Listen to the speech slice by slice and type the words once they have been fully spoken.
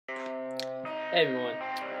Hey everyone,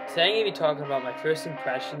 today I'm going to be talking about my first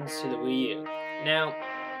impressions to the Wii U. Now,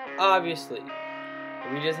 obviously, the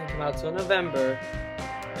Wii doesn't come out till November,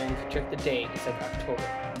 and if you check the date, it's like October.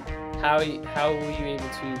 How were you able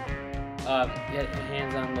to get a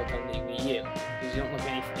hands-on look on the Wii U? Because you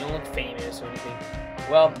don't look famous or anything.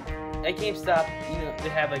 Well, at GameStop, they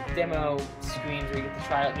have like demo screens where you get to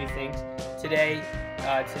try out new things. Today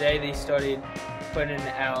they started putting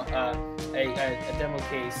out a demo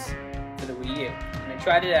case for the Wii U, and I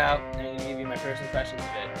tried it out, and I'm gonna give you my first impressions of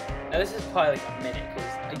it. Now this is probably like a minute,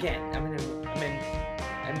 because again, I'm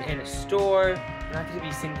in a store. I'm not gonna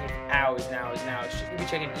be sitting here for hours and hours and hours. Just gonna be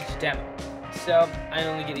checking each demo. So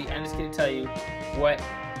I'm just gonna tell you what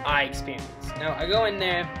I experienced. Now I go in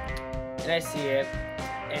there and I see it,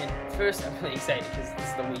 and first I'm really excited because this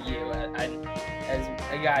is the Wii U. As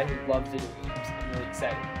a guy who loves video games, I'm really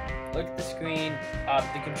excited. Look at the screen,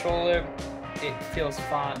 the controller. It feels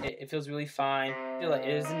fine. It feels really fine. It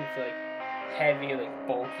doesn't feel like heavy or like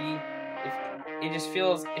bulky. It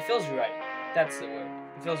feels right. That's the word.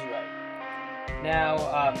 It feels right. Now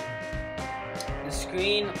the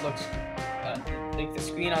screen looks like the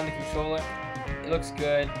screen on the controller. It looks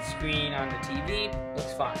good. The screen on the TV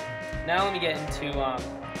looks fine. Now let me get into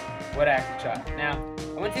what I actually tried. Now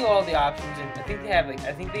I went through all the options, and I think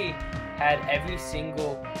they had every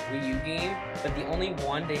single Wii U game, but the only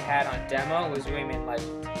one they had on demo was Rayman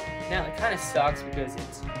Legends. Now it kind of sucks because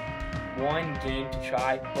it's one game to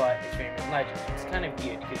try, but it's Rayman Legends. It's kind of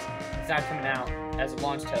weird because it's not coming out as a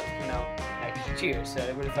launch title. It's coming out next year, so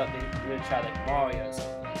I would have thought they would have tried like Mario or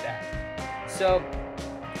something like that. So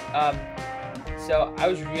I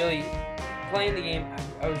was really playing the game.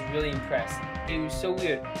 I was really impressed. It was so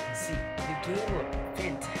weird. See, the game looked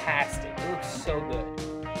fantastic. It looked so good.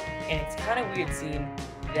 And it's kind of weird seeing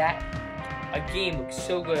that a game looks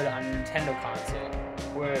so good on a Nintendo console,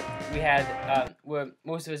 where we had, where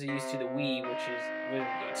most of us are used to the Wii, which is with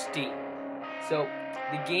HD. So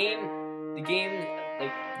the game,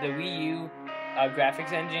 like the Wii U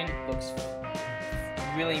graphics engine looks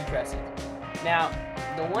really impressive. Now,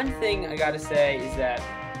 the one thing I gotta say is that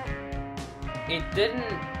it didn't.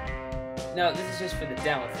 No, this is just for the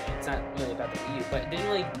demo thing. It's not really about the Wii U, but it didn't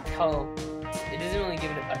really tell. It doesn't really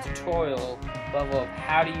give it a tutorial level of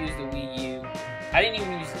how to use the Wii U. I didn't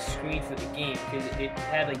even use the screen for the game because it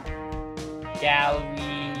had like gallery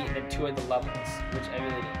and then two other levels, which I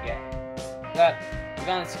really didn't get. But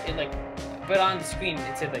on the screen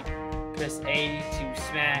it said like press A to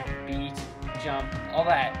smack, B to jump, all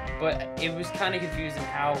that. But it was kind of confusing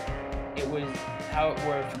how it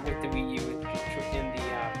worked with the Wii U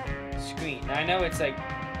in the screen. Now I know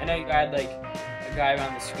you had like a guy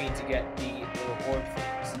around the screen to get the little orb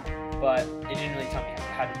things, but it didn't really tell me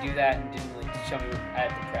how to do that, and didn't really show me what I had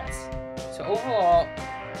to press. So overall,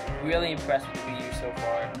 really impressed with the Wii U so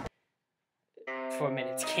far. 4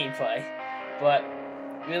 minutes gameplay, but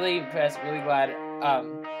really impressed. Really glad.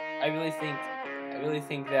 I really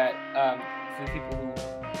think that for the people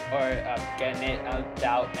who are getting it, I don't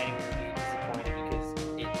doubt anyone will be disappointed because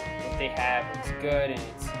what they have looks good and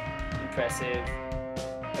it's impressive.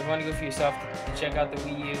 If you want to go for yourself to check out the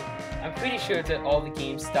Wii U, I'm pretty sure it's at all the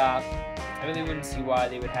GameStop. I really wouldn't see why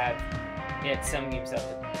they would have it at some GameStop,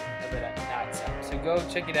 but not some. So go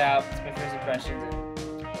check it out. It's my first impressions,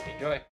 and hope you enjoy.